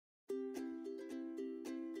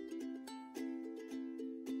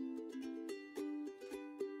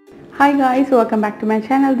Hi guys, welcome back to my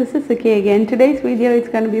channel. This is Suki again. Today's video is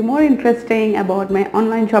going to be more interesting about my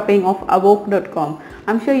online shopping of Awoke.com.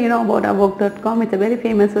 I'm sure you know about Awoke.com. It's a very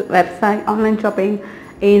famous website, online shopping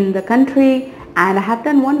in the country, and I have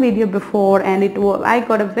done one video before and I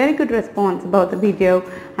got a very good response about the video,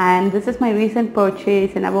 and this is my recent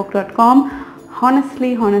purchase in Awoke.com.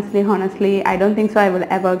 Honestly, I don't think so I will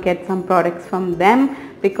ever get some products from them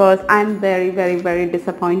because I'm very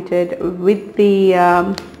disappointed with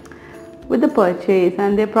the purchase,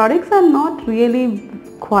 and their products are not really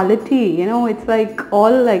quality. It's like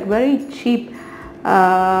all like very cheap,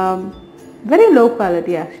 very low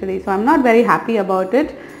quality actually, so I'm not very happy about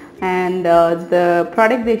it. And the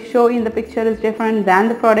product they show in the picture is different than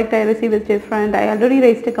the product I receive is different. I already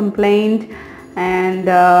raised a complaint, and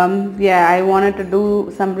yeah, I wanted to do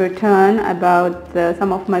some return about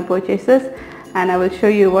some of my purchases, and I will show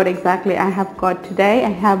you what exactly I have got today. I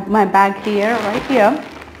have my bag here, right here.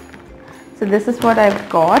 So this is what I've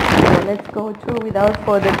got. So let's go through without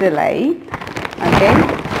further delay. Okay,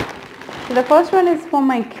 so the first one is for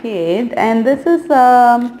my kid, and this is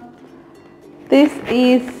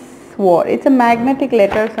what? It's a magnetic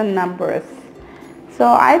letters and numbers. So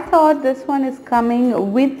I thought this one is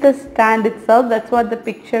coming with the stand itself. That's what the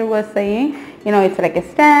picture was saying. It's like a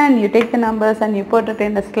stand, you take the numbers and you put it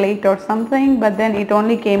in a slate or something, but then it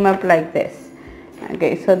only came up like this.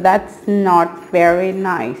 Okay, so that's not very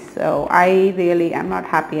nice. So I really am not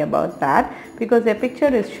happy about that because the picture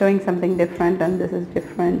is showing something different and this is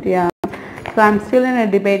different. Yeah, so I'm still in a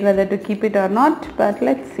debate whether to keep it or not, but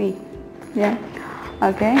let's see. Yeah,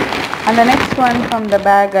 okay. And the next one from the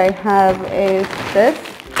bag I have is this.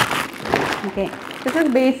 Okay, this is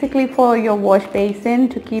basically for your wash basin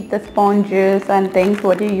to keep the sponges and things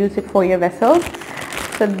what you use it for your vessels.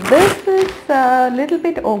 So this is a little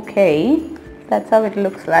bit okay. That's how it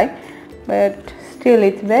looks like, but still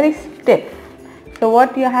it's very stiff. So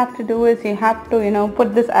what you have to do is you have to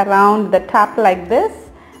put this around the tap like this,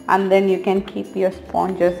 and then you can keep your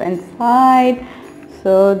sponges inside.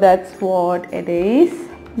 So that's what it is.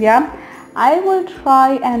 Yeah, I will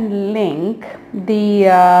try and link the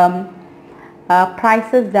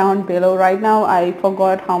prices down below. Right now I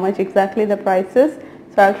forgot how much exactly the price is,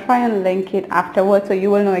 so I'll try and link it afterwards so you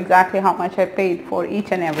will know exactly how much I paid for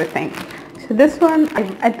each and everything. So this one,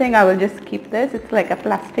 I think I will just keep this. It's like a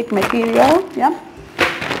plastic material. Yeah.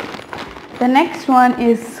 The next one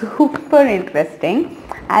is super interesting.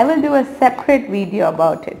 I will do a separate video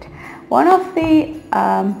about it. One of the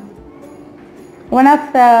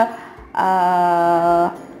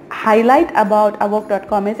highlight about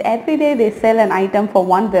Awoke.com is every day they sell an item for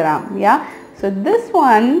 1 dirham. Yeah. So this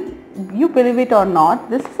one, you believe it or not,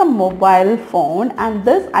 this is a mobile phone, and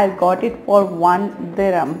this I got it for 1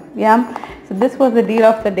 dirham. Yeah, so this was the deal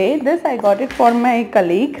of the day. This I got it for my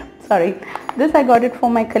colleague. This I got it for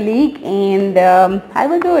my colleague, and I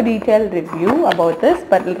will do a detailed review about this,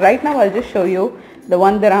 but right now I'll just show you the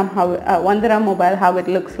 1 dirham, how 1 dirham mobile, how it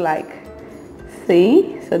looks like.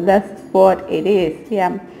 See, so that's what it is.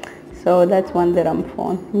 Yeah, so that's 1 dirham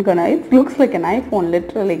phone. It looks like an iPhone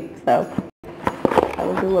literally. So I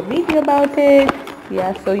will do a video about it.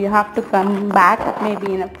 Yeah, so you have to come back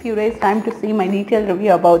maybe in a few days time to see my detailed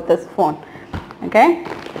review about this phone. Okay,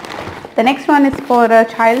 the next one is for a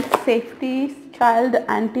child safety, child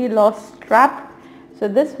anti-loss strap. So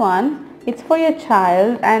this one, it's for your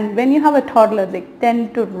child, and when you have a toddler they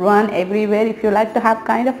tend to run everywhere. If you like to have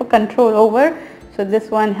kind of a control over, so this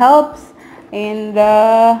one helps, and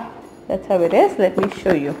that's how it is. Let me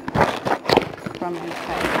show you from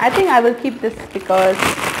inside. I think I will keep this because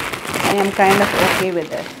I am kind of okay with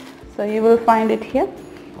this. So you will find it here.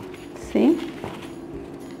 See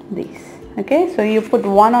these. Okay, so you put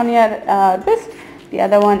one on your wrist, the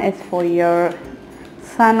other one is for your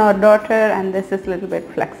son or daughter, and this is a little bit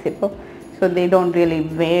flexible, so they don't really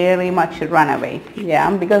very much run away. Yeah,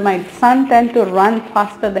 because my son tend to run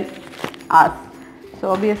faster than us,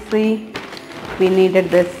 so obviously we needed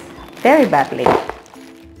this very badly.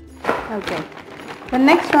 Okay. The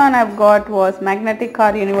next one I've got was magnetic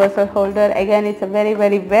card universal holder. Again, it's a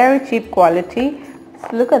very cheap quality.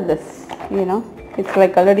 So look at this, it's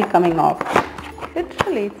like already coming off.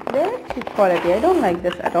 Literally, it's very cheap quality. I don't like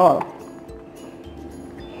this at all.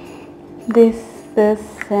 This,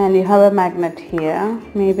 and you have a magnet here.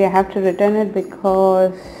 Maybe I have to return it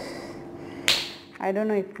because I don't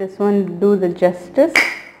know if this one do the justice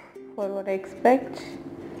for what I expect.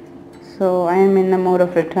 So I am in the mode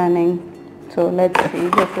of returning. So let's see,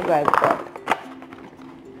 this is what I've got.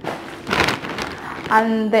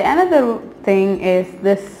 And the another thing is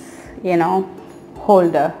this,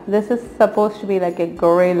 holder. This is supposed to be like a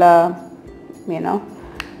gorilla,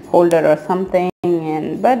 holder or something,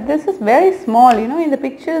 and but this is very small, you know. In the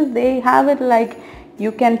pictures they have it like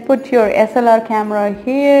you can put your SLR camera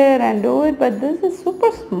here and do it, but this is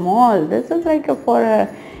super small. This is like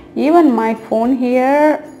even my phone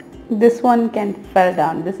here, this one can fall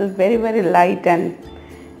down. This is very, very light and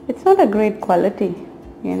it's not a great quality,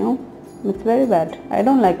 you know. It's very bad. I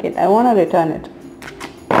don't like it. I want to return it.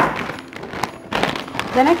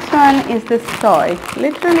 The next one is this toy.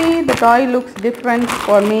 Literally the toy looks different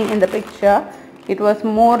for me in the picture. It was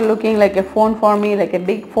more looking like a phone for me, like a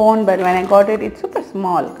big phone, but when I got it, it's super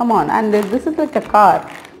small. Come on. And this is like a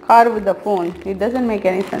car with the phone. It doesn't make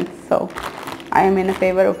any sense. So I am in a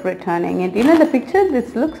favor of returning it. You know, the picture,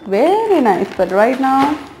 this looks very nice, but right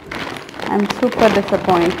now I'm super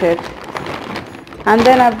disappointed. And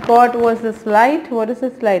then I've got this light. What is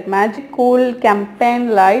this light? Magic Cool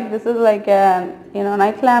campaign light. This is like a, you know,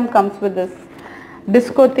 night lamp, comes with this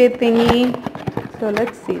discotheque thingy. So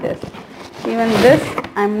let's see this. Even this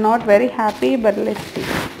I'm not very happy, but let's see.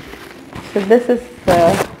 So this is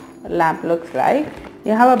the lamp looks like.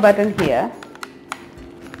 You have a button here.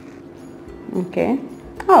 Okay.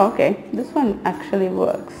 Oh, okay. This one actually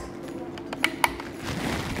works.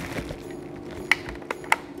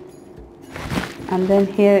 And then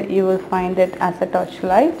here you will find it as a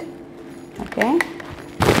torchlight. Okay.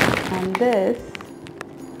 And this,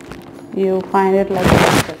 you find it like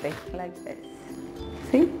this.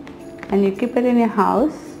 See? And you keep it in your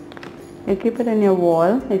house. You keep it in your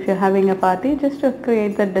wall if you're having a party, just to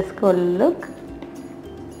create the disco look.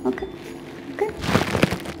 Okay. Okay.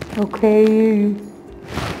 Okay.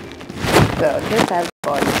 So this I've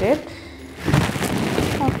got it.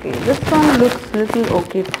 Okay, this one looks little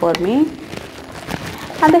okay for me.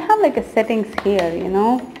 And they have like a settings here, you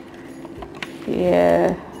know.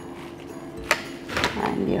 Yeah.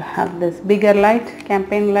 And you have this bigger light,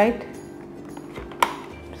 campaign light.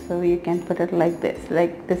 So you can put it like this.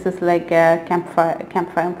 Like this is like a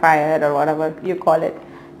campfire or whatever you call it.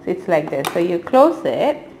 So it's like this. So you close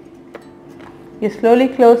it. You slowly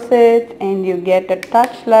close it and you get a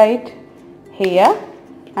touch light here.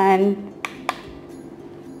 And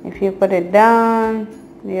if you put it down,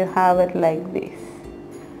 you have it like this.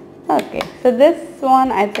 Okay, so this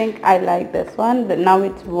one, I think I like this one. Now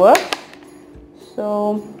it works.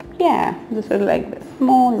 So yeah, this is like the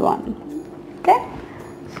small one. Okay,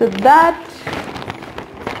 so that,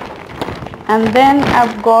 and then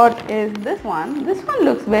I've got is this one. This one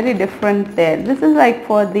looks very different there. This is like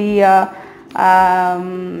for the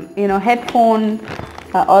you know, headphone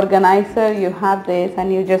organizer. You have this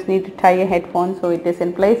and you just need to tie your headphone so it is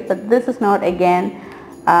in place, but this is not, again,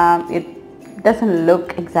 it doesn't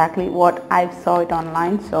look exactly what I saw it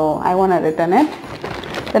online, so I want to return it.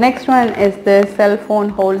 The next one is the cell phone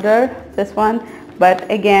holder, this one, but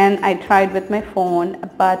again I tried with my phone,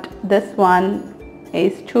 but this one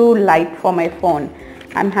is too light for my phone.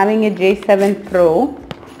 I'm having a J7 Pro.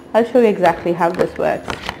 I'll show you exactly how this works.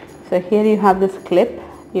 So here you have this clip.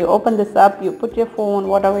 You open this up, you put your phone,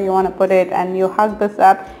 whatever you want to put it, and you hug this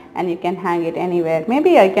up and you can hang it anywhere.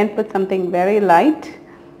 Maybe I can put something very light.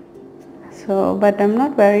 So, but I'm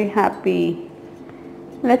not very happy.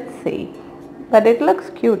 Let's see. But it looks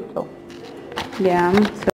cute though. Yeah,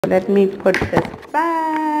 so let me put this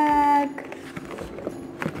back.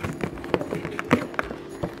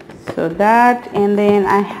 So that, and then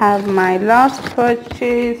I have my last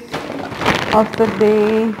purchase of the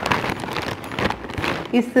day.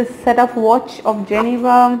 Is this set of watch of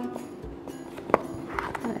Geneva.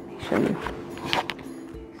 Let me show you.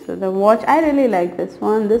 So the watch, I really like this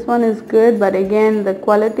one. This one is good, but again the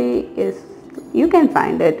quality is, you can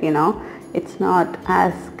find it, you know, it's not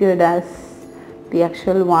as good as the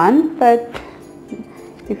actual one, but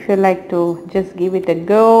if you like to just give it a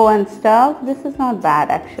go and stuff, this is not bad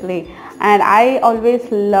actually. And I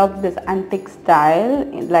always love this antique style,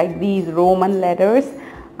 like these Roman letters.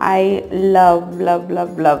 I love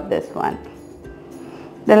this one.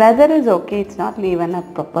 The leather is okay, it's not even a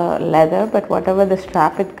proper leather, but whatever the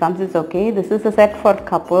strap it comes is okay. This is a set for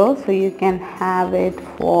couples, so you can have it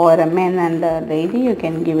for a man and a lady. You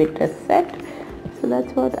can give it a set. So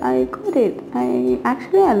that's what I got it.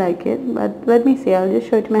 I like it, but let me see. I'll just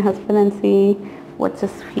show it to my husband and see what's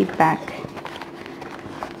his feedback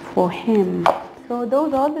for him. So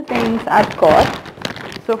those are the things I've got.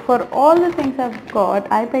 So for all the things I've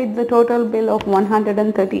got, I paid the total bill of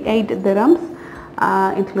 138 dirhams.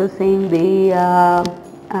 Including the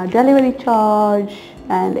delivery charge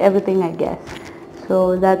and everything, I guess.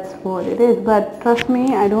 So that's what it is, but trust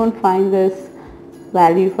me, I don't find this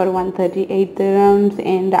value for 138 dirhams,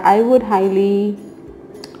 and I would highly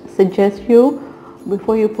suggest you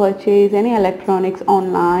before you purchase any electronics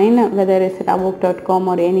online, whether it's at Avok.com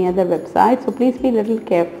or any other website. So please be a little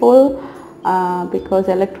careful because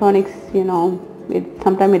electronics,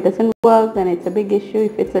 sometimes it doesn't work, then it's a big issue.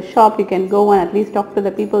 If it's a shop, you can go and at least talk to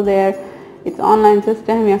the people there. It's online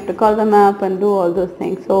system, you have to call them up and do all those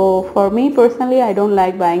things. So for me personally, I don't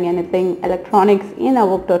like buying anything electronics in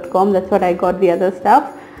Avok.com. That's what I got the other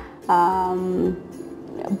stuff.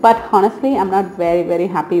 But honestly, I'm not very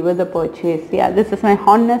happy with the purchase. Yeah, this is my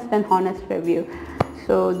honest review.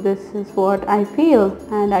 So this is what I feel,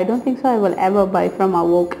 and I don't think so I will ever buy from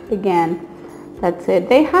Avok again. That's it.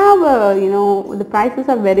 They have the prices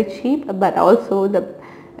are very cheap, but also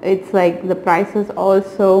it's like the prices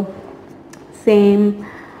also same,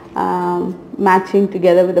 matching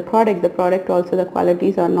together with the product also the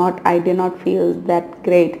qualities are not, I did not feel that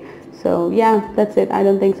great. So yeah, that's it. I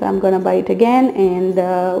don't think so I'm gonna buy it again, and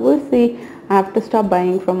we'll see. I have to stop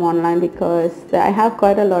buying from online because I have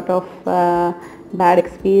quite a lot of bad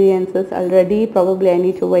experiences already. Probably I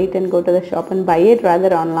need to wait and go to the shop and buy it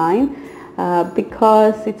rather online,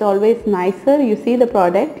 because it's always nicer. You see the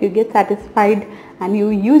product, you get satisfied, and you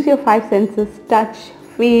use your five senses: touch,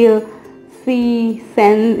 feel, see,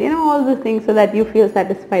 sense, all the things, so that you feel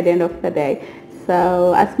satisfied at the end of the day.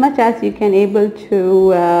 So as much as you can able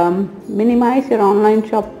to minimize your online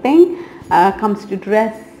shopping, comes to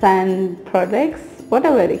dress and products,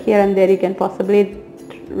 whatever here and there you can possibly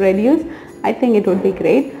reduce, I think it would be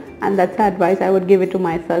great. And that's the advice I would give it to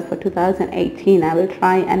myself for 2018. I will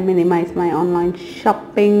try and minimize my online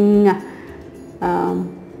shopping.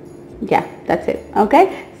 Yeah, that's it.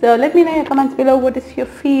 Okay, so let me know in your comments below what is your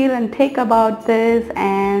feel and take about this,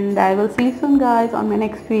 and I will see you soon guys on my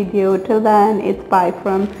next video. Till then, it's bye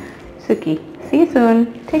from Suki. See you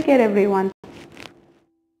soon. Take care everyone.